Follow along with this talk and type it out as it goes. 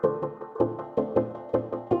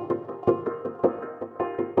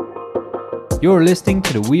You're listening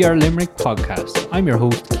to the We Are Limerick podcast. I'm your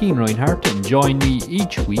host, Cian Reinhardt, and join me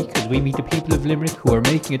each week as we meet the people of Limerick who are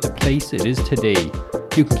making it the place it is today.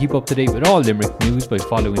 You can keep up to date with all Limerick news by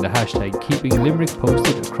following the hashtag Keeping Limerick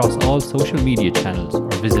Posted across all social media channels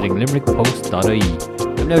or visiting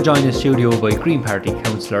limerickpost.ie. I'm now joined in the studio by Green Party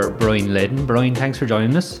Councillor Brian Ledden. Brian, thanks for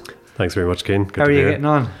joining us. Thanks very much, Cian. How are you getting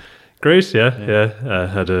on? Great, yeah.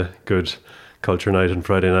 Had a good culture night on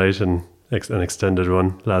Friday night and an extended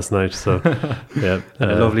one last night. So, yeah.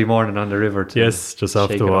 And a lovely morning on the river too. Yes, just off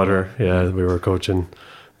the water. Yeah, we were coaching.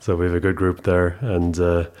 So we have a good group there,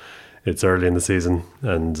 and it's early in the season,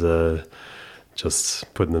 and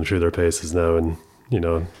just putting them through their paces now. And, you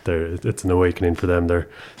know, it's an awakening for them. They're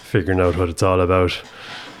figuring out what it's all about.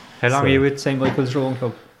 How long are you with St. Michael's Rowing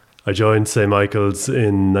Club? I joined St. Michael's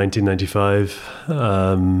in 1995.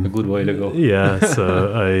 A good while ago. Yeah,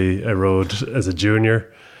 so I rowed as a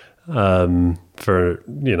junior for,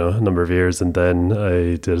 you know, a number of years, and then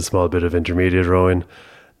I did a small bit of intermediate rowing.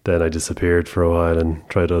 Then I disappeared for a while and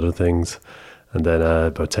tried other things. And then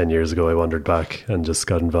about 10 years ago, I wandered back and just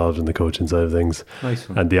got involved in the coaching side of things. Nice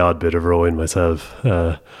one. And the odd bit of rowing myself,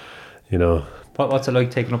 you know. What's it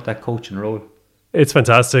like taking up that coaching role? It's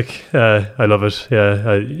fantastic. I love it.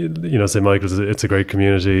 Yeah, you know, St. Michael's, it's a great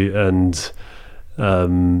community, and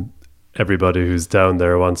everybody who's down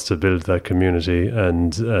there wants to build that community,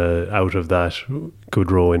 and out of that,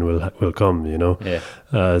 good rowing will come. You know.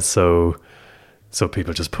 Yeah. So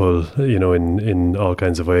people just pull, you know, in all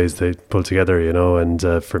kinds of ways. They pull together, you know. And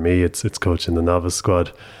for me, it's coaching the novice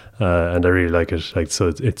squad, and I really like it. Like,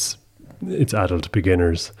 so it's adult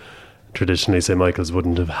beginners. Traditionally, St. Michael's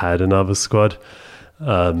wouldn't have had a novice squad.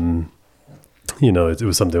 You know, it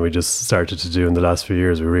was something we just started to do in the last few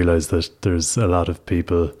years. We realised that there's a lot of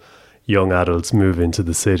people, young adults, move into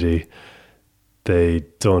the city. They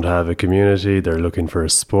don't have a community. They're looking for a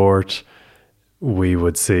sport. We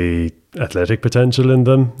would see athletic potential in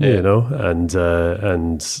them, you know, and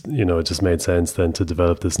you know, it just made sense then to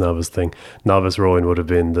develop this novice thing. Novice rowing would have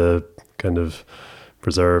been the kind of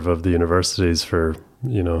preserve of the universities for,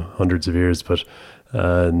 you know, hundreds of years, but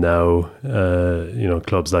now you know,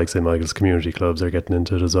 clubs like St. Michael's community clubs are getting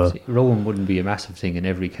into it as well. See, rowing wouldn't be a massive thing in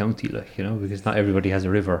every county, like, you know, because not everybody has a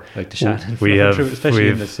river like the Shannon. We have especially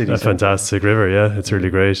in the city. A fantastic river, yeah. It's really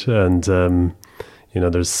great, and you know,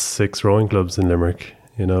 there's 6 rowing clubs in Limerick.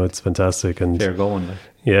 You know, it's fantastic, and fair going, like.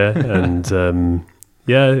 Yeah, and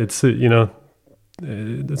yeah, it's you know,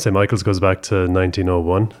 St. Michael's goes back to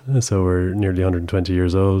 1901, so we're nearly 120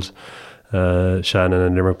 years old. Shannon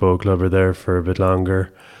and Limerick Boat Club are there for a bit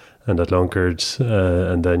longer, and at Lunkard,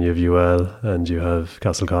 and then you have UL and you have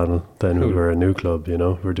Castleconnell, then who are a new club. You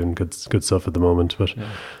know, we're doing good stuff at the moment, but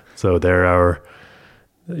so they're our,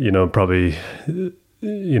 you know, probably,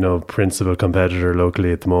 you know, principal competitor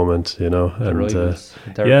locally at the moment. You know, and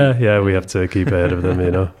we have to keep ahead of them.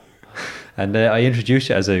 You know. And I introduced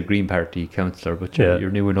you as a Green Party councillor, but you're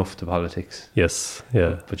new enough to politics. Yes,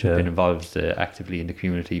 yeah. But you've been involved actively in the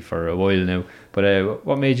community for a while now. But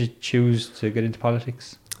what made you choose to get into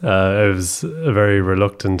politics? I was a very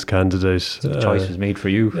reluctant candidate. So the choice was made for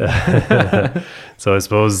you. So I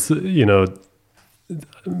suppose, you know,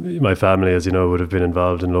 my family, as you know, would have been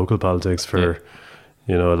involved in local politics for,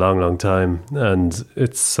 you know, a long, long time. And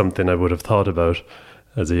it's something I would have thought about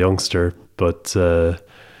as a youngster, but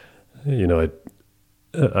you know,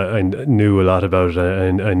 I knew a lot about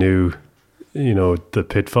it. I knew, you know, the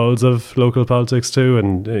pitfalls of local politics too,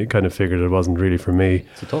 and I kind of figured it wasn't really for me.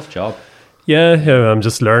 It's a tough job. Yeah, I'm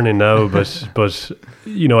just learning now, but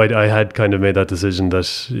you know, I had kind of made that decision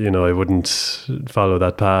that, you know, I wouldn't follow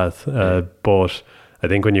that path. But I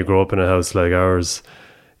think when you grow up in a house like ours,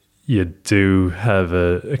 you do have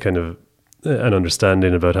a kind of an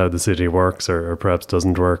understanding about how the city works or perhaps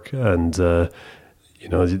doesn't work, and you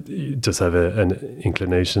know, you just have an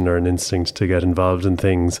inclination or an instinct to get involved in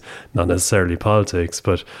things, not necessarily politics,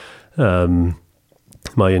 but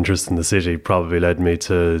my interest in the city probably led me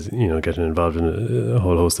to, you know, getting involved in a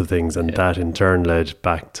whole host of things, and that in turn led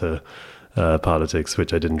back to politics,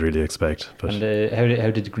 which I didn't really expect. But and how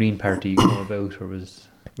did the Green Party come about, or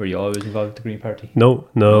were you always involved with the Green Party? No.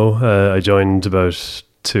 I joined about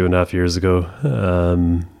 2.5 years ago.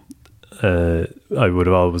 I would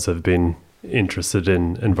have always have been interested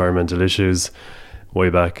in environmental issues. Way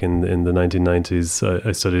back in the 1990s,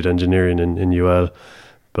 I studied engineering in UL,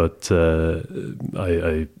 but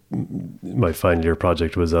my final year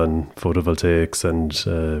project was on photovoltaics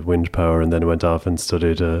and wind power, and then I went off and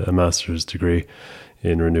studied a master's degree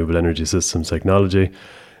in renewable energy systems technology.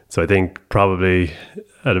 So I think probably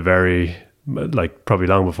at a very like probably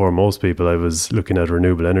long before most people, I was looking at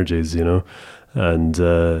renewable energies, you know. And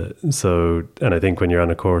and I think when you're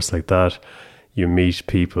on a course like that, you meet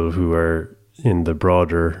people who are in the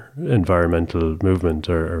broader environmental movement,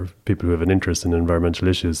 or people who have an interest in environmental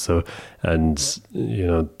issues. So, and you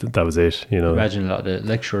know, that was it. You know, Imagine a lot of the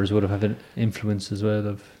lecturers would have had an influence as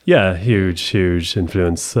well. Huge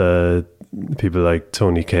influence. People like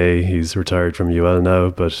Tony Kay, he's retired from UL now,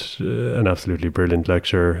 but an absolutely brilliant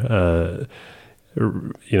lecturer.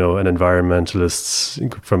 You know, an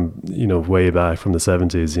environmentalist from, you know, way back from the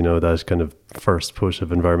 70s, you know, that kind of first push of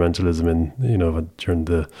environmentalism in, you know, during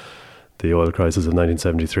the oil crisis of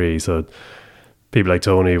 1973. So people like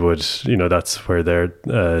Tony would, you know, that's where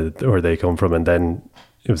where they come from. And then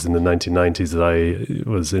it was in the 1990s that I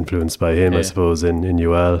was influenced by him, I suppose, in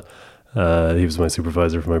UL. He was my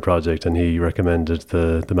supervisor for my project, and he recommended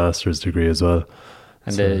the master's degree as well.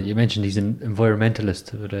 And you mentioned he's an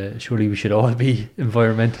environmentalist, but surely we should all be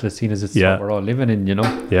environmentalists, seeing as it's what we're all living in, you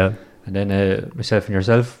know? Yeah. And then myself and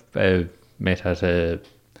yourself met at a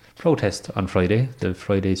protest on Friday, the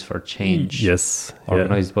Fridays for Change. Yes.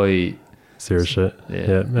 Organised by Saoirse.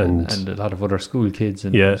 And a lot of other school kids.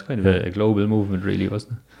 And it was kind of a global movement, really,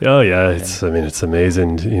 wasn't it? Oh, yeah. It's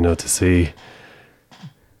amazing, you know, to see,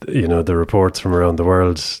 you know, the reports from around the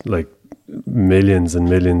world, like, millions and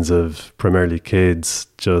millions of primarily kids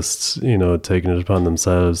just, you know, taking it upon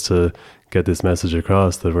themselves to get this message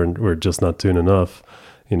across that we're just not doing enough,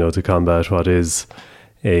 you know, to combat what is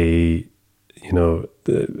you know,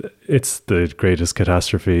 it's the greatest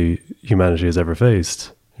catastrophe humanity has ever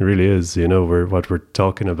faced. It really is. You know, what we're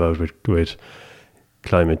talking about with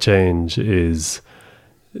climate change is,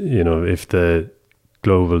 you know, if the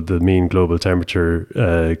mean global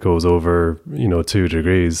temperature goes over, you know, 2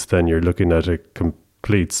 degrees, then you're looking at a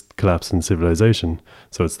complete collapse in civilization.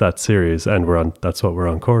 So it's that serious, and that's what we're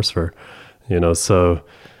on course for, you know. So,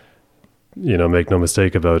 you know, make no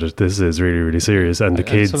mistake about it, this is really, really serious. And the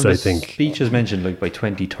kids, I think, speeches mentioned, like by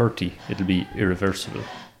 2030 it'll be irreversible.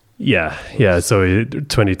 Yeah. So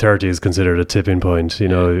 2030 is considered a tipping point. You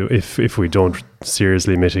know, if we don't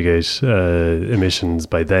seriously mitigate emissions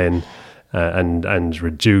by then, and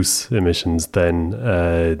reduce emissions, then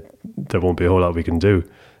there won't be a whole lot we can do,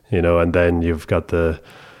 you know. And then you've got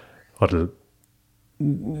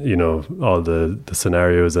you know, all the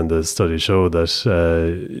scenarios and the studies show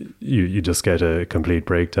that you just get a complete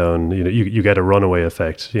breakdown. You know, you get a runaway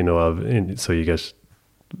effect, you know, so you get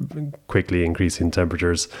quickly increasing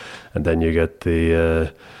temperatures, and then you get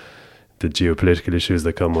the geopolitical issues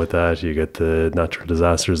that come with that. You get the natural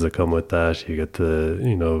disasters that come with that. You get the,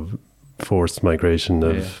 you know, forced migration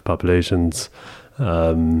of populations,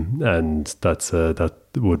 and that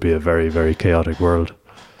would be a very, very chaotic world.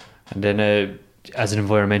 And then as an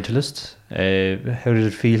environmentalist, how did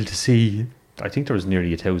it feel to see, I think there was nearly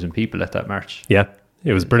 1,000 people at that march? Yeah,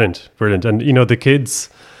 it was brilliant. And you know, the kids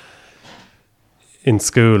in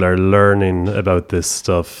school are learning about this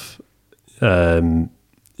stuff, you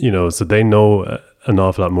know, so they know an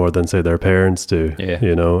awful lot more than, say, their parents do,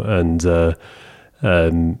 you know.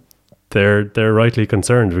 And they're rightly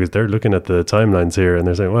concerned, because they're looking at the timelines here and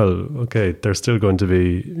they're saying, well, okay, they're still going to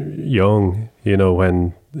be young, you know,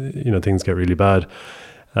 when, you know, things get really bad.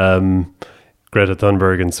 Greta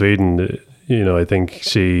Thunberg in Sweden, you know, I think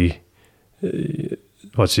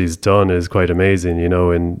what she's done is quite amazing, you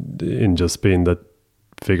know, in just being the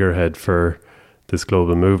figurehead for this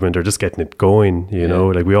global movement, or just getting it going, you know.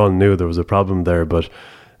 Like, we all knew there was a problem there, but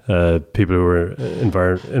people who were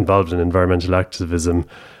involved in environmental activism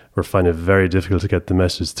were finding it very difficult to get the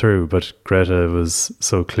message through. But Greta was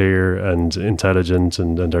so clear and intelligent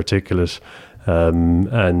and articulate,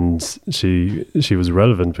 and she was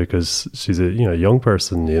relevant because she's a, you know, young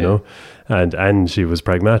person, you know, and she was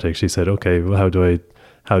pragmatic. She said, okay, well, how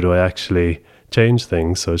do I actually change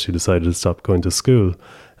things? So she decided to stop going to school,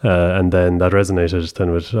 and then that resonated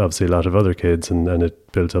then with obviously a lot of other kids, and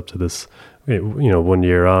it built up to this. You know, 1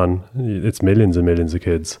 year on, it's millions and millions of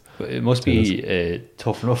kids. But it must be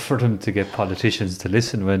tough enough for them to get politicians to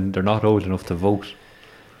listen when they're not old enough to vote.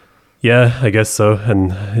 Yeah, I guess so.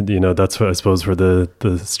 And, you know, that's what I suppose where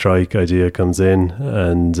the strike idea comes in.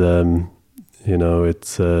 And, you know,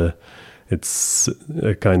 it's a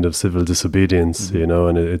kind of civil disobedience, you know,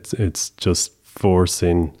 and it's just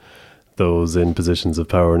forcing those in positions of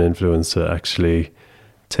power and influence to actually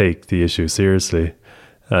take the issue seriously.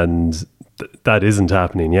 And that isn't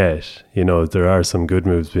happening yet. You know, there are some good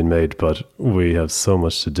moves being made, but we have so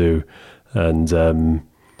much to do. And,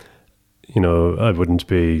 you know, I wouldn't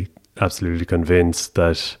be absolutely convinced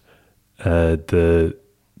that the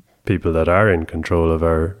people that are in control of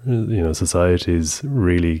our, you know, societies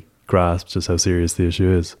really grasp just how serious the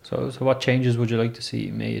issue is. So what changes would you like to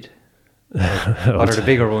see made? What are the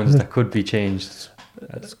bigger ones that could be changed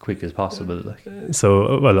as quick as possible? Like?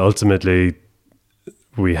 So, well, ultimately,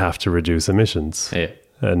 we have to reduce emissions. Yeah.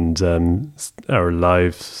 And our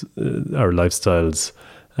lifestyles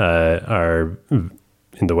are,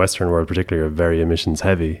 in the Western world particularly, are very emissions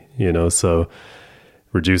heavy, you know, so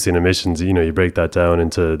reducing emissions, you know, you break that down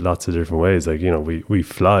into lots of different ways. Like, you know, we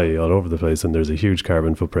fly all over the place and there's a huge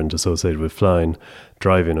carbon footprint associated with flying.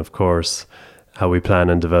 Driving, of course. How we plan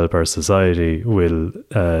and develop our society will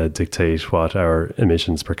dictate what our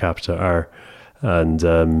emissions per capita are.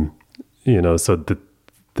 And, you know, so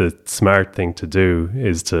the smart thing to do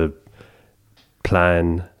is to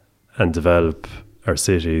plan and develop our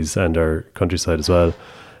cities and our countryside as well,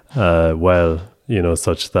 you know,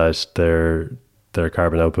 such that their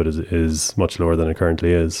carbon output is much lower than it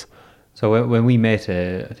currently is. So when we met,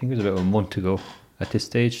 I think it was about a month ago at this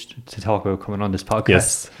stage to talk about coming on this podcast.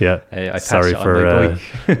 Yes, yeah. I passed Sorry it on for my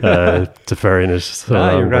bike. deferring it. So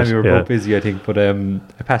nah, long, you're grand, but, you were yeah. both busy, I think. But I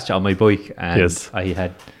passed it on my bike and Yes. I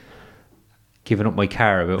had given up my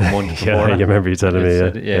car about a month Yeah, before. I remember you telling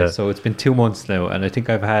me. Yeah, so it's been 2 months now, and I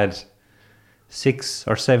think I've had 6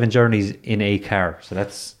 or 7 journeys in a car. So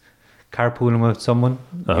that's carpooling with someone,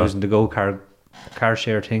 using the car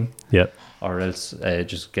share thing, Yeah, or else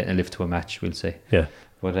just getting a lift to a match, we'll say. yeah.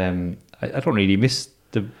 But I don't really miss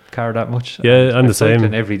the car that much. Yeah, I'm the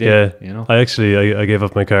cycling same. every day. Yeah, you know. I gave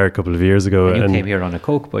up my car a couple of years ago, And you and came here on a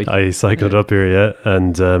Coke bike. I cycled up here, yeah,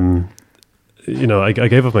 and you know, I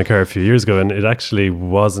gave up my car a few years ago, and it actually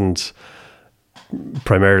wasn't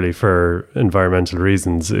primarily for environmental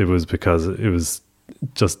reasons. It was because it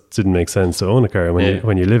just didn't make sense to own a car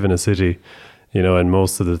when you live in a city, you know, and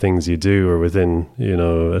most of the things you do are within, you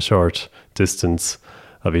know, a short distance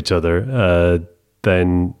of each other.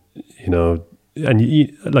 Then, you know, and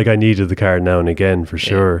like I needed the car now and again for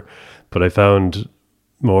sure, but I found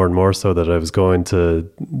more and more so that I was going to,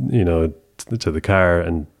 you know, to the car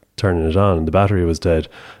and turning it on and the battery was dead,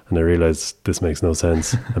 and I realized this makes no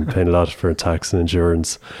sense. I'm paying a lot for tax and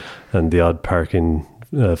insurance and the odd parking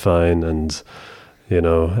fine, and you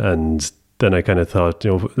know, and then I kind of thought,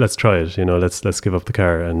 you know, let's try it, you know, let's give up the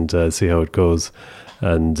car and see how it goes.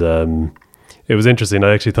 And it was interesting.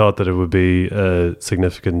 I actually thought that it would be a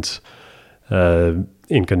significant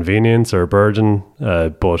inconvenience or burden,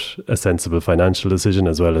 but a sensible financial decision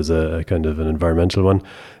as well as a kind of an environmental one.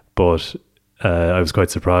 But I was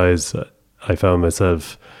quite surprised. I found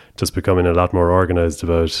myself just becoming a lot more organized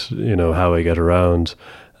about, you know, how I get around,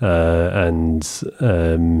 and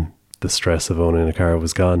the stress of owning a car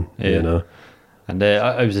was gone, you know. And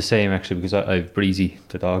I was the same actually, because I have Breezy,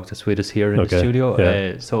 the dog that's with us here in the studio.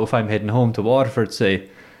 Yeah. So if I'm heading home to Waterford, say,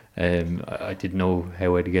 I didn't know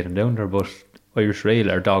how I'd get him down there, but Irish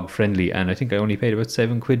Rail are dog friendly, and I think I only paid about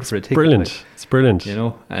 £7 for a ticket. Brilliant. Like, it's brilliant. You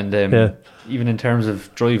know, and even in terms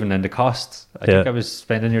of driving and the costs, I think I was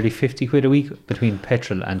spending nearly £50 a week between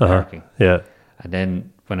petrol and parking. Yeah. And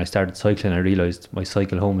then when I started cycling, I realised my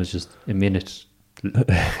cycle home is just a minute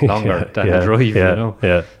longer than the drive, you know.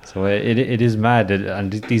 Yeah. So it is mad,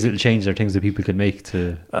 and these little changes are things that people can make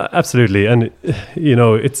to. Absolutely, and you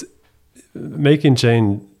know, it's making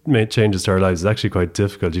changes to our lives is actually quite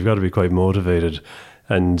difficult. You've got to be quite motivated,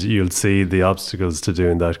 and you'll see the obstacles to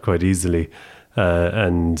doing that quite easily.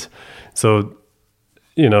 And so,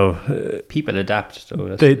 you know, people adapt.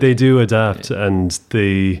 So they do adapt, and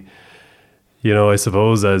you know, I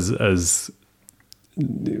suppose as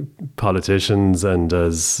politicians and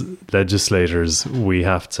as legislators, we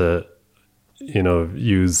have to, you know,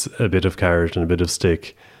 use a bit of carrot and a bit of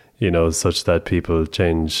stick, you know, such that people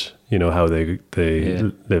change, you know, how they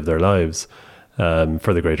live their lives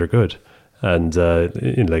for the greater good. And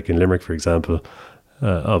in Limerick, for example,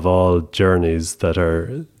 of all journeys that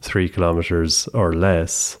are 3 kilometres or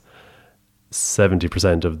less,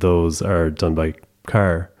 70% of those are done by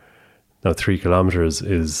car. Now 3 kilometres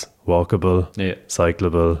is walkable,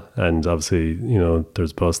 cyclable, and obviously, you know,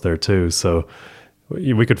 there's bus there too. So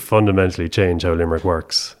we could fundamentally change how Limerick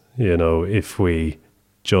works, you know, if we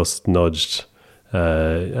just nudged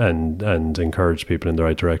and encourage people in the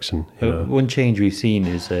right direction. You know? One change we've seen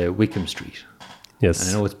is Wickham Street. Yes.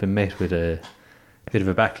 And I know it's been met with a bit of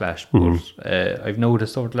a backlash, but I've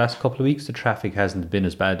noticed over the last couple of weeks the traffic hasn't been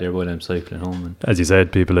as bad there while I'm cycling home. And as you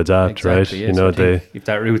said, people adapt, right? Yeah, you so know, if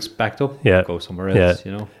that route's backed up, go somewhere else,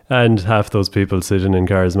 you know. And half those people sitting in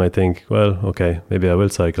cars might think, well, okay, maybe I will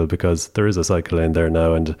cycle because there is a cycle lane there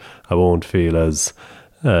now, and I won't feel as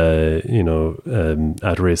you know,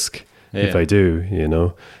 at risk if I do, you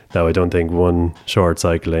know. Now, I don't think one short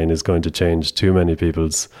cycle lane is going to change too many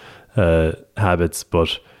people's habits,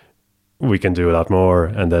 but we can do a lot more,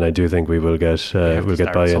 and then I do think we will get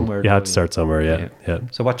buy-in. You have to start somewhere, yeah.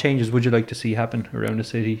 So what changes would you like to see happen around the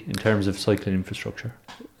city in terms of cycling infrastructure?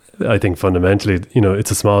 I think fundamentally,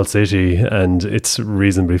 it's a small city and it's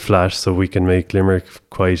reasonably flat, so we can make Limerick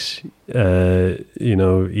quite,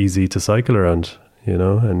 easy to cycle around,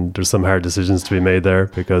 and there's some hard decisions to be made there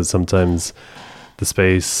because sometimes the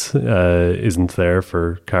space isn't there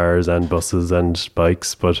for cars and buses and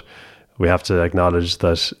bikes, but we have to acknowledge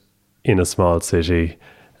that in a small city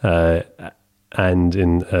and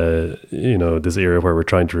in, this era where we're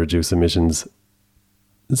trying to reduce emissions,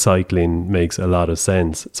 cycling makes a lot of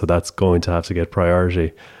sense. So that's going to have to get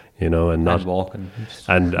priority, and not walking.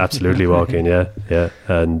 And absolutely walking, yeah.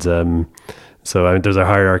 And so there's a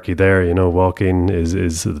hierarchy there, walking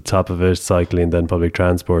is at the top of it, cycling, then public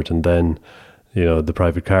transport, and then, the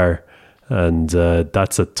private car. And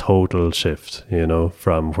that's a total shift,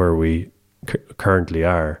 from where we currently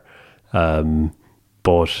are.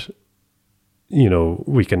 But,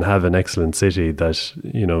 we can have an excellent city that,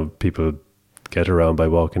 people get around by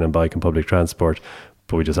walking and bike and public transport,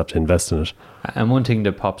 but we just have to invest in it. And one thing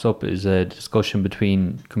that pops up is a discussion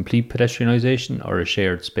between complete pedestrianisation or a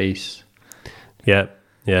shared space. Yeah.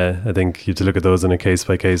 I think you have to look at those on a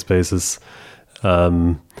case-by-case basis.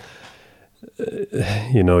 If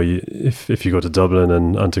you go to Dublin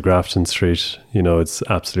and onto Grafton Street, it's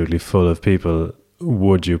absolutely full of people.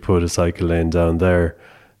 Would you put a cycle lane down there?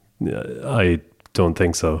 I don't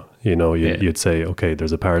think so. You'd say, okay,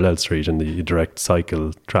 there's a parallel street and you direct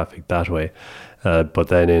cycle traffic that way. But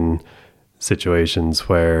then in situations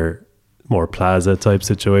where more plaza type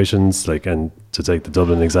situations, and to take the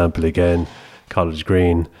Dublin example again, College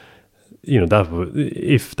Green,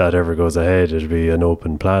 if that ever goes ahead, it'll be an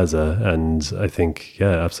open plaza. And I think,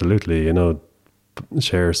 absolutely,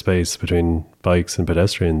 share space between bikes and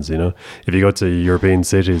pedestrians. If you go to European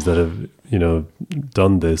cities that have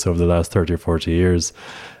done this over the last 30 or 40 years,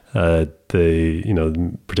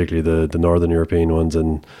 particularly the northern European ones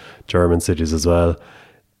and German cities as well,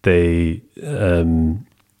 they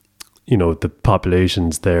the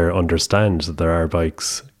populations there understand that there are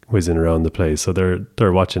bikes whizzing around the place, so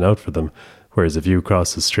they're watching out for them. Whereas if you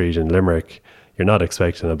cross the street in Limerick, you're not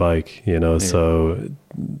expecting a bike, so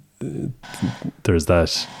there's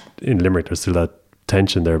that. In Limerick, there's still that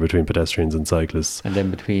tension there between pedestrians and cyclists. And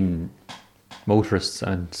then between motorists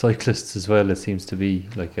and cyclists as well, it seems to be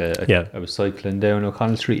like I was cycling down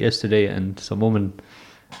O'Connell Street yesterday and some woman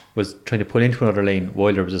was trying to pull into another lane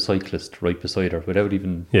while there was a cyclist right beside her without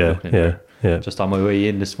even looking at her. Just on my way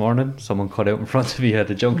in this morning, someone cut out in front of me at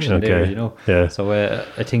the junction there, So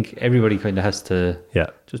I think everybody kind of has to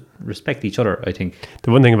just respect each other, I think.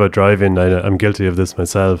 The one thing about driving, I'm guilty of this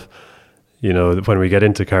myself, when we get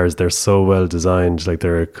into cars, they're so well designed, like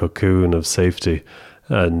they're a cocoon of safety.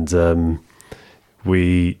 And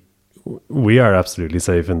we are absolutely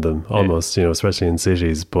safe in them, almost, especially in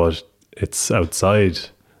cities, but it's outside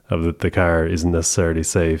of the car isn't necessarily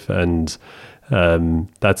safe, and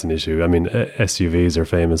that's an issue. I mean, SUVs are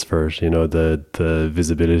famous for it, the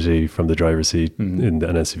visibility from the driver's seat in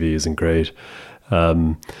an SUV isn't great.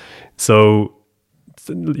 So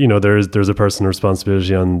there's a personal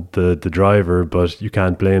responsibility on the driver, but you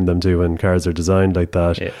can't blame them too when cars are designed like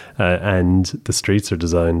that. And the streets are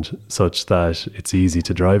designed such that it's easy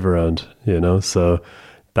to drive around, so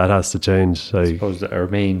that has to change. I suppose that our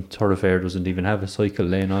main thoroughfare doesn't even have a cycle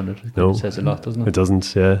lane on it. It says a lot, doesn't it? It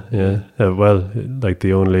doesn't, well, like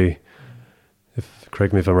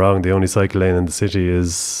correct me if I'm wrong, the only cycle lane in the city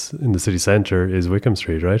is in the city centre is Wickham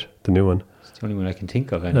Street, right? The new one. It's the only one I can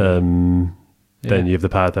think of. Anyway. Then you have the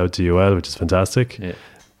path out to UL, which is fantastic. Yeah.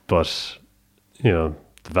 But, the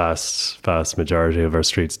vast majority of our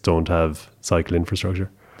streets don't have cycle infrastructure.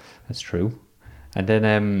 That's true. And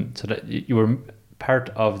then, so that you were part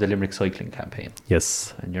of the Limerick cycling campaign.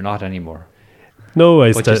 Yes. And you're not anymore. No,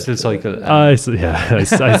 but you still cycle. I stepped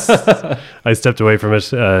away from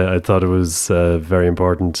it. I thought it was very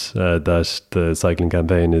important that the cycling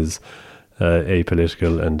campaign is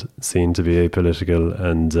apolitical and seen to be apolitical.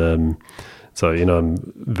 And so,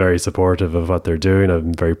 I'm very supportive of what they're doing.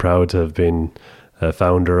 I'm very proud to have been a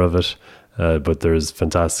founder of it. But there's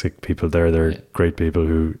fantastic people there. They're great people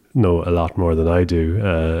who know a lot more than I do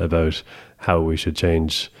about how we should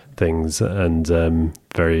change things, and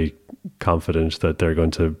very confident that they're going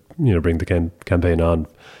to bring the campaign on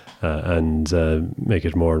and make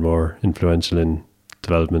it more and more influential in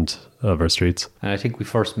development of our streets. And I think we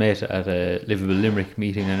first met at a Livable Limerick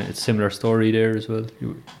meeting, and it's a similar story there as well.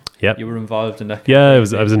 You were involved in that campaign. I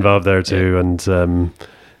was involved there too, and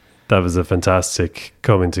that was a fantastic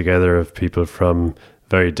coming together of people from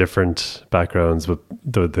very different backgrounds, but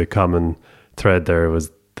the common thread there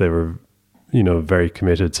was they were, you know, very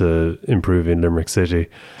committed to improving Limerick City.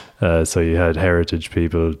 So you had heritage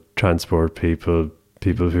people, transport people,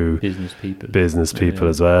 people who business people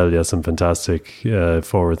as well. Yeah, some fantastic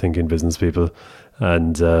forward-thinking business people,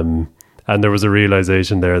 and there was a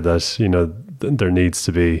realization there that, you know, there needs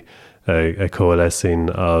to be a coalescing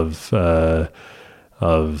of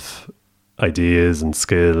ideas and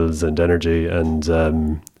skills and energy, and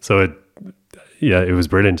so it was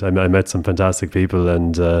brilliant. I met some fantastic people,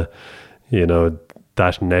 and you know,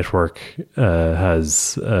 that network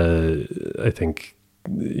has I think,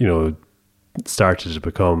 you know, started to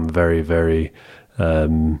become very, very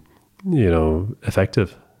you know,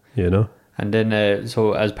 effective, you know. And then,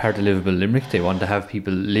 so as part of Livable Limerick, they want to have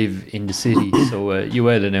people live in the city. So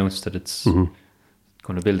UL announced that it's going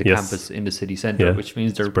to build a campus in the city centre, which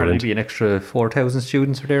means there'll probably be an extra 4,000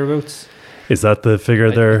 students or thereabouts. Is that the figure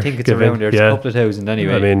there? I think it's around there. It's a couple of thousand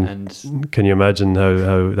anyway. I mean, can you imagine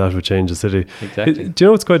how that would change the city? Exactly. Do you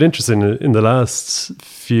know what's quite interesting? In the last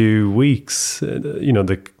few weeks, you know,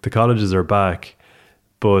 the colleges are back,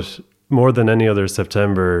 but more than any other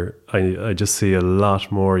September, I just see a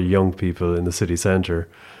lot more young people in the city centre,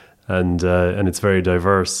 and it's very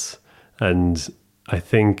diverse. And I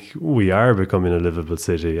think we are becoming a livable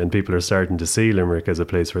city, and people are starting to see Limerick as a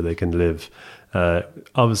place where they can live.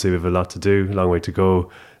 Obviously, we have a lot to do, a long way to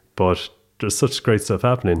go, but there's such great stuff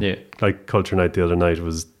happening. Yeah. Like Culture Night the other night,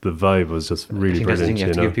 the vibe was just really brilliant. You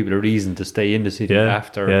have to give people a reason to stay in the city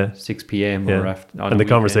after 6 p.m. or after. And the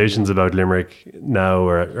conversations about Limerick now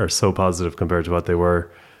are so positive compared to what they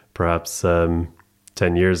were perhaps 10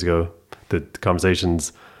 years ago. The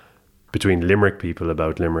conversations between Limerick people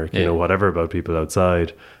about Limerick, you know, whatever about people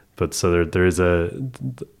outside. But so there is a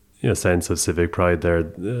sense of civic pride there,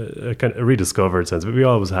 a kind of rediscovered sense. But we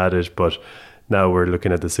always had it, but now we're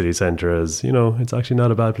looking at the city centre as, you know, it's actually not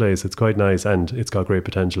a bad place. It's quite nice, and it's got great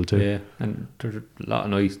potential too. Yeah, and there's a lot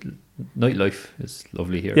of nice nightlife. Is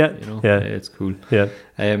lovely here. Yeah, you know, yeah, it's cool. Yeah.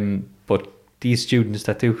 But these students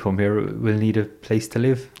that do come here will need a place to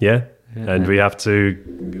live. Yeah, and we have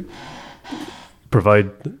to provide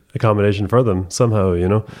accommodation for them somehow, you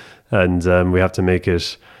know, and we have to make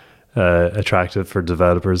it attractive for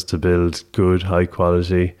developers to build good, high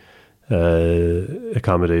quality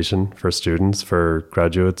accommodation for students, for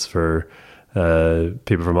graduates, for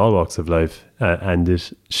people from all walks of life, and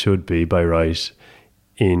it should be by right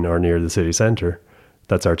in or near the city centre.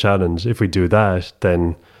 That's our challenge. If we do that,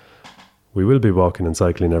 then we will be walking and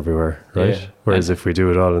cycling everywhere, right? Yeah. Whereas if we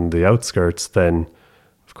do it all in the outskirts, then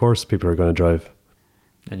of course people are going to drive.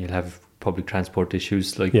 And you'll have public transport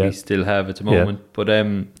issues like we still have at the moment. But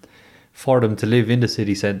for them to live in the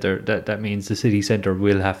city centre, that means the city centre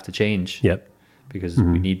will have to change. Yep. Because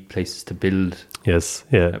we need places to build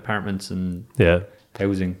apartments and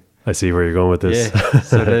housing. I see where you're going with this. Yeah.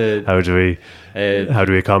 So how do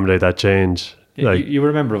we accommodate that change? Like, you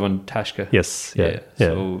remember of Antashka? Yes.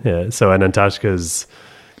 So and Antashka's,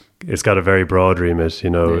 it's got a very broad remit. You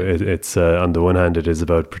know, it's on the one hand it is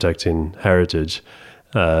about protecting heritage,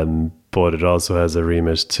 but it also has a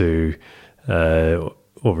remit to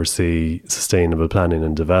oversee sustainable planning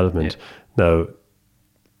and development. Now,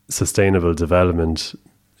 sustainable development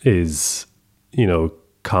is, you know,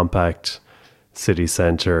 compact, city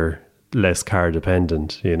centre, less car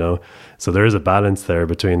dependent, you know. So there is a balance there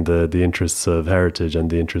between the interests of heritage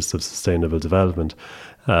and the interests of sustainable development.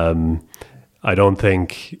 I don't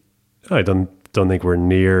think we're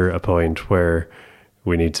near a point where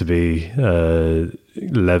we need to be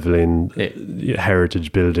levelling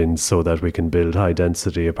heritage buildings so that we can build high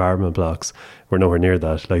density apartment blocks. We're nowhere near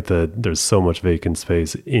that. Like there's so much vacant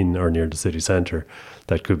space in or near the city centre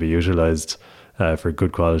that could be utilised for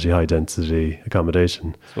good quality high density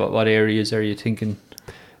accommodation. So what areas are you thinking?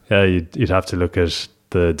 You'd have to look at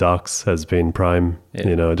the docks as being prime.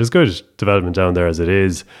 You know, there's good development down there as it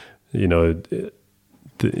is. You know,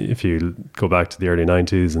 if you go back to the early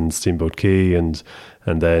 90s and Steamboat Quay and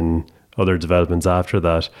then other developments after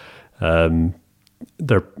that,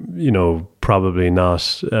 they're, you know, probably not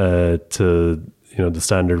to, you know, the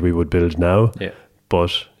standard we would build now. Yeah.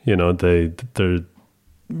 But, you know,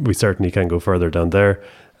 we certainly can go further down there.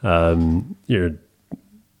 You're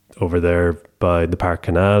over there by the Park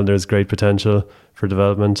Canal, there's great potential for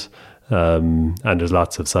development. And there's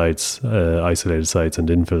lots of sites, isolated sites and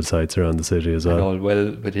infill sites around the city as well. And all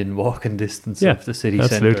well within walking distance of the city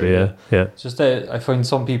centre. Absolutely, yeah. It's just I find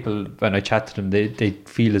some people, when I chat to them, they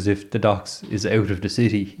feel as if the docks is out of the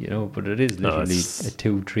city, you know, but it is literally a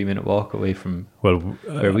 2-3 minute walk away from where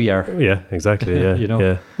we are. Yeah, exactly, yeah. you know?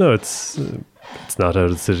 Yeah. No, it's not out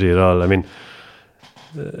of the city at all. I mean,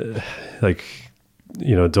 like,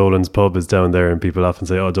 you know, Dolan's pub is down there, and people often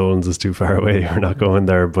say, "Oh, Dolan's is too far away. We're not going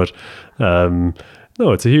there." But no,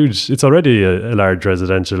 it's already a large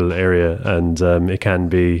residential area, and it can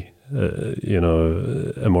be, you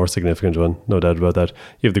know, a more significant one, no doubt about that.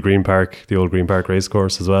 You have the Green Park, the old Green Park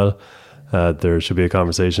racecourse as well. There should be a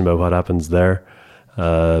conversation about what happens there,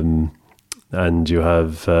 and you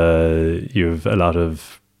have a lot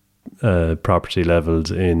of property levelled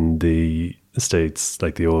in the estates,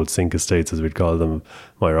 like the old sink estates, as we'd call them,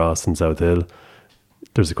 Moyross and South Hill.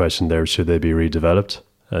 There's a question there: should they be redeveloped?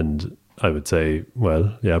 And I would say,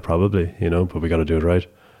 well, yeah, probably, you know, but we got to do it right.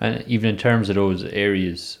 And even in terms of those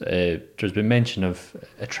areas, there's been mention of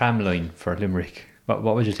a tram line for Limerick. What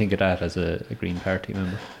would you think of that as a Green Party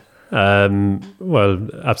member? Well,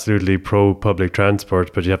 absolutely pro public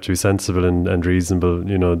transport, but you have to be sensible and reasonable.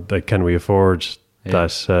 You know, like, can we afford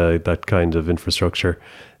that kind of infrastructure?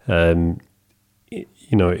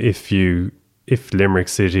 You know, if Limerick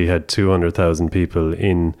City had 200,000 people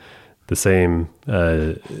in the same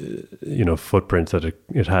you know, footprint that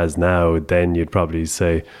it has now, then you'd probably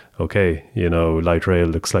say, okay, you know, light rail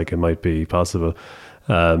looks like it might be possible.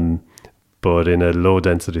 But in a low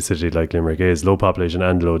density city like Limerick is, low population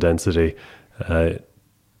and low density,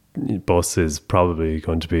 bus is probably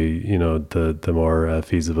going to be, you know, the more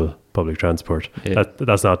feasible public transport. Yeah.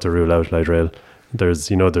 That's not to rule out light rail. There's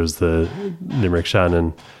the Limerick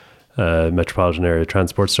Shannon metropolitan area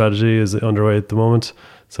transport strategy is underway at the moment.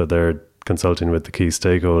 So they're consulting with the key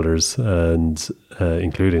stakeholders, and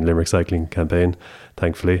including Limerick Cycling Campaign,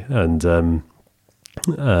 thankfully. And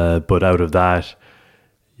but out of that,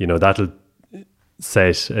 you know, that'll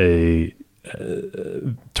set a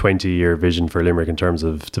 20-year vision for Limerick in terms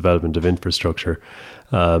of development of infrastructure.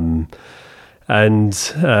 And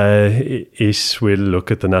it will look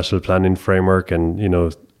at the national planning framework and, you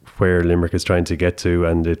know, where Limerick is trying to get to,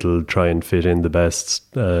 and it'll try and fit in the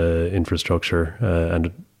best infrastructure.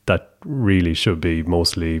 And that really should be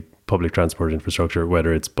mostly public transport infrastructure,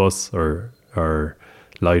 whether it's bus or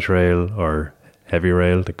light rail or heavy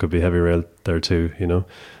rail. There could be heavy rail there too, you know.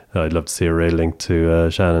 I'd love to see a rail link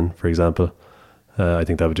to Shannon, for example. I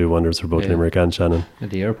think that would do wonders for both Limerick and Shannon. At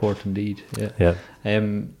the airport, indeed. Yeah.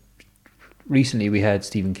 Recently, we had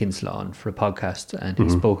Stephen Kinsella on for a podcast, and he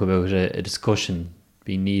spoke about a discussion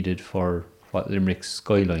being needed for what Limerick's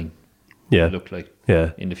skyline will look like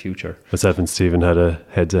in the future. Myself and Stephen had a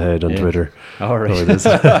head-to-head on Twitter. All right.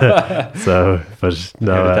 So, but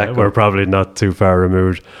no, we're probably not too far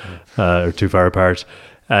removed or too far apart.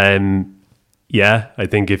 Yeah, I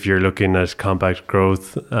think if you're looking at compact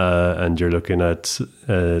growth and you're looking at,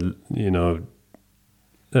 you know,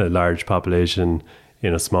 a large population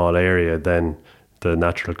in a small area, then the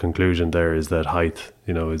natural conclusion there is that height,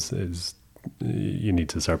 you know, is you need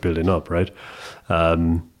to start building up, right?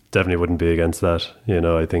 Definitely wouldn't be against that. You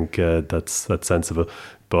know, I think that's sensible.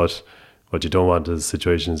 But what you don't want is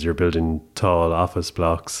situations you're building tall office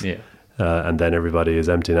blocks. Yeah. And then everybody is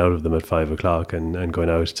emptying out of them at 5 o'clock and going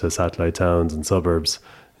out to satellite towns and suburbs.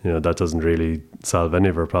 You know, that doesn't really solve any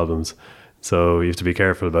of our problems. So you have to be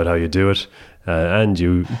careful about how you do it. And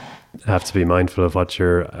you have to be mindful of what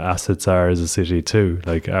your assets are as a city too.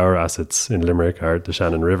 Like, our assets in Limerick are the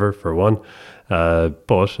Shannon River, for one.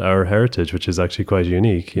 But our heritage, which is actually quite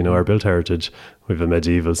unique, you know, our built heritage. We have a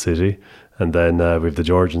medieval city. And then we have the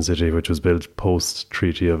Georgian city, which was built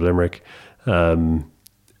post-Treaty of Limerick.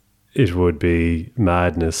 It would be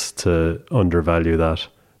madness to undervalue that.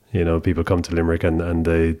 You know, people come to Limerick and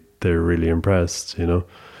they're really impressed, you know.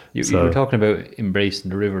 You were talking about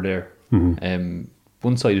embracing the river there. Mm-hmm.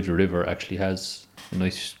 One side of the river actually has a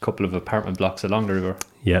nice couple of apartment blocks along the river.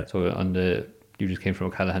 Yeah. So you just came from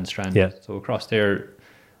O'Callaghan Strand. Yeah. So across there,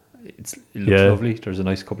 it looks lovely. There's a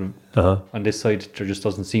nice couple of... On this side, there just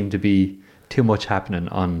doesn't seem to be too much happening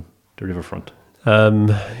on the riverfront.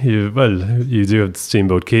 You do have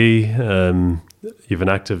Steamboat Quay. You have an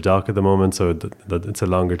active dock at the moment, so it's a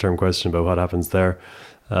longer term question about what happens there.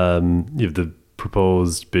 You have the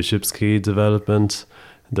proposed Bishop's Quay development.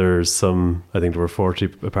 There's I think there were 40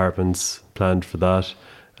 apartments planned for that,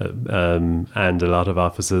 and a lot of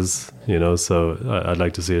offices, you know, so I'd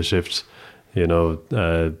like to see a shift, you know,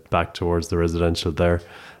 back towards the residential there.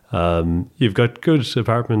 You've got good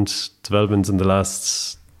apartment developments in the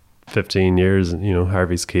last 15 years, you know,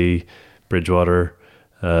 Harvey's Quay, Bridgewater,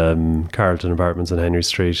 Carlton Apartments on Henry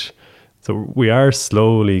Street. So we are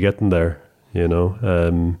slowly getting there, you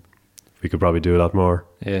know. We could probably do a lot more.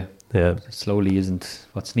 Yeah. Slowly isn't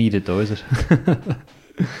what's needed, though, is it?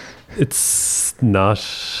 It's not.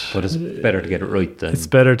 But it's better to get it right then. It's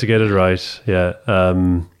better to get it right, yeah.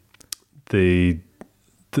 The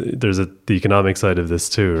there's the economic side of this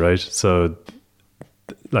too, right? So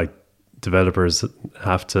like developers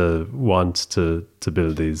have to want to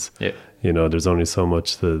build these. Yeah. You know, there's only so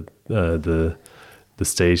much the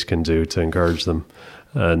state can do to encourage them,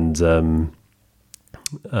 and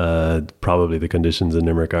probably the conditions in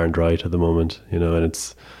Limerick aren't right at the moment. You know, and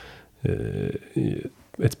it's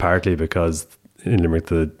partly because in Limerick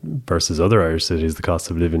versus other Irish cities, the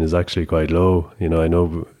cost of living is actually quite low. You know, I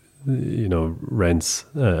know, you know, rents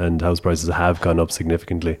and house prices have gone up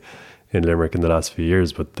significantly in Limerick in the last few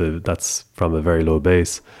years, but that's from a very low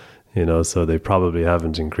base. You know, so they probably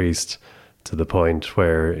haven't increased to the point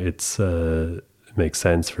where it makes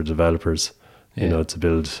sense for developers, you know, to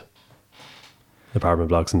build apartment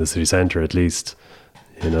blocks in the city centre at least,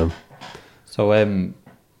 you know. So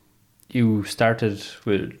you started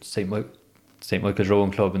with St. Michael's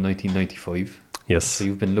Rowing Club in 1995. Yes. So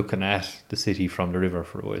you've been looking at the city from the river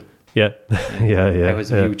for a while. Yeah. yeah. How has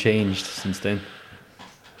the view changed since then?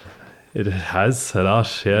 It has a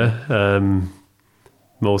lot, yeah.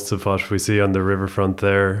 Most of what we see on the riverfront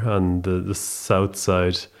there, on the south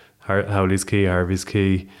side, Howley's Quay, Harvey's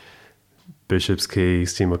Quay, Bishop's Quay,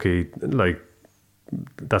 Steamboat Quay, like,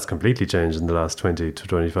 that's completely changed in the last 20 to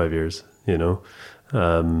 25 years, you know.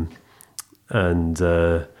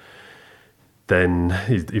 Then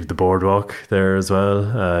you've the boardwalk there as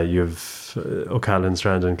well. You've O'Callaghan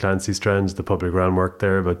Strand and Clancy Strand, the public groundwork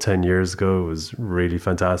there about 10 years ago. It was really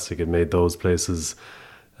fantastic. It made those places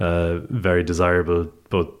very desirable,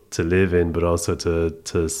 both to live in, but also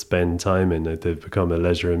to spend time in. They've become a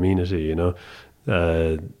leisure amenity, you know.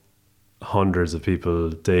 Hundreds of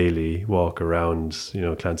people daily walk around, you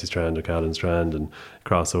know, Clancy Strand, O'Callaghan Strand, and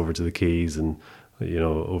cross over to the quays and, you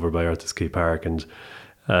know, over by Arthur's Quay Park. And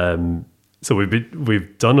so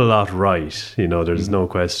we've done a lot right, you know, there's no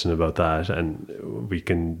question about that. And we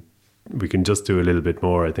can just do a little bit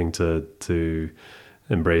more, I think, to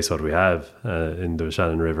embrace what we have in the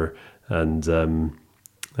Shannon River. And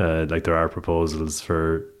like there are proposals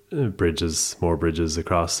for bridges, more bridges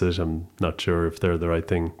across it. I'm not sure if they're the right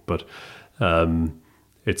thing, but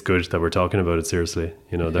it's good that we're talking about it seriously.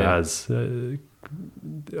 You know, there has,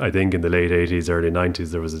 I think in the late 80s, early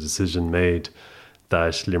 90s, there was a decision made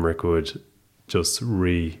that Limerick would just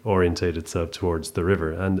reorientate itself towards the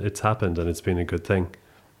river, and it's happened, and it's been a good thing.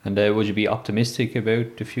 And would you be optimistic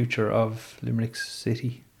about the future of Limerick's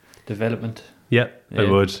city development? Yeah, I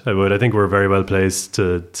would. I think we're very well placed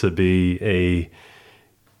to be a,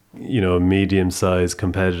 you know, medium-sized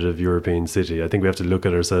competitive European city. I think we have to look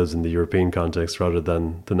at ourselves in the European context rather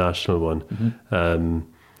than the national one. Mm-hmm.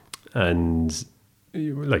 And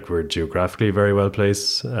like we're geographically very well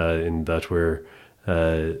placed in that we're,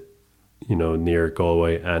 you know, near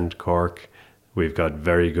Galway and Cork. We've got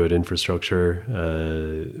very good infrastructure.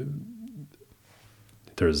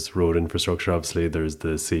 There's road infrastructure, obviously. There's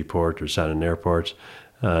the seaport, there's Shannon Airport,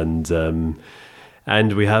 and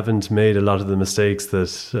we haven't made a lot of the mistakes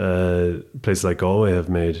that places like Galway have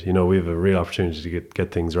made. You know, we have a real opportunity to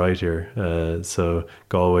get things right here. So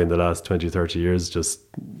Galway in the last 20, 30 years just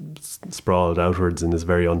sprawled outwards in this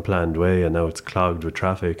very unplanned way, and now it's clogged with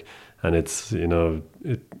traffic, and it's, you know,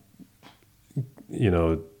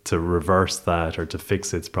 to reverse that or to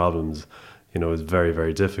fix its problems, you know, is very,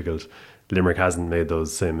 very difficult. Limerick hasn't made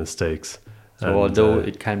those same mistakes. So although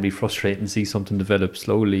it can be frustrating to see something develop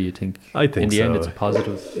slowly, you think in the end it's a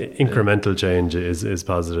positive? Incremental change is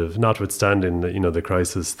positive, notwithstanding, you know, the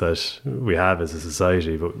crisis that we have as a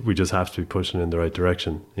society, but we just have to be pushing in the right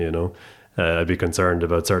direction, you know. I'd be concerned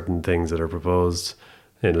about certain things that are proposed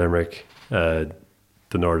in Limerick. The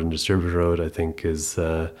Northern Distributor Road, I think, is,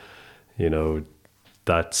 you know,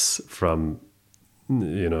 that's from,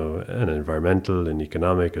 you know, an environmental, an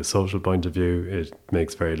economic, a social point of view, it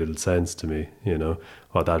makes very little sense to me. You know,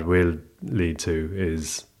 what that will lead to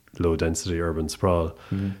is low density urban sprawl,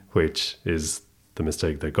 which is the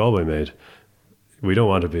mistake that Galway made. We don't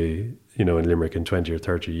want to be, you know, in Limerick in 20 or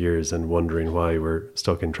 30 years and wondering why we're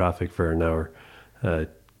stuck in traffic for an hour, you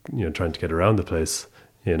know, trying to get around the place,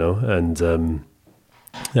 you know. And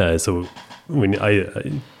so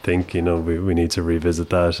I think, you know, we need to revisit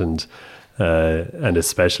that, and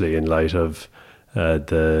especially in light of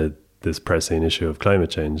this pressing issue of climate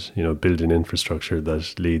change, you know, building infrastructure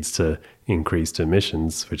that leads to increased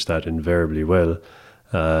emissions, which that invariably will,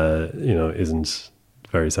 you know, isn't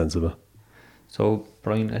very sensible. So,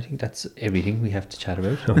 Brian, I think that's everything we have to chat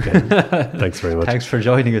about. Okay, thanks very much. Thanks for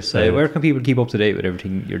joining us. Where can people keep up to date with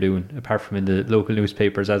everything you're doing, apart from in the local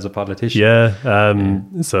newspapers as a politician?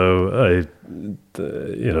 So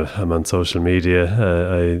you know, I'm on social media.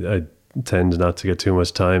 I tend not to get too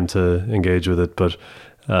much time to engage with it, but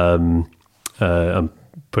I'm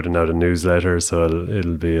putting out a newsletter, so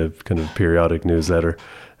it'll be a kind of periodic newsletter,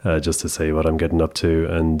 just to say what I'm getting up to,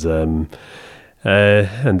 and then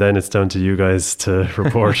it's down to you guys to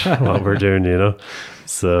report what we're doing,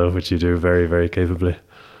 so which you do very, very capably.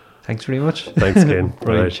 Thanks very much. Thanks, Cian.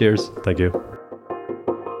 Right, cheers. Thank you.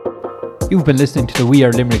 You've been listening to the We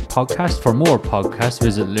Are Limerick podcast. For more podcasts,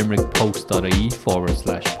 visit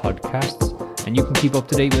limerickpost.ie/podcasts. And you can keep up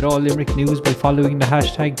to date with all Limerick news by following the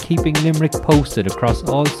hashtag KeepingLimerickPosted across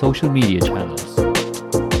all social media channels.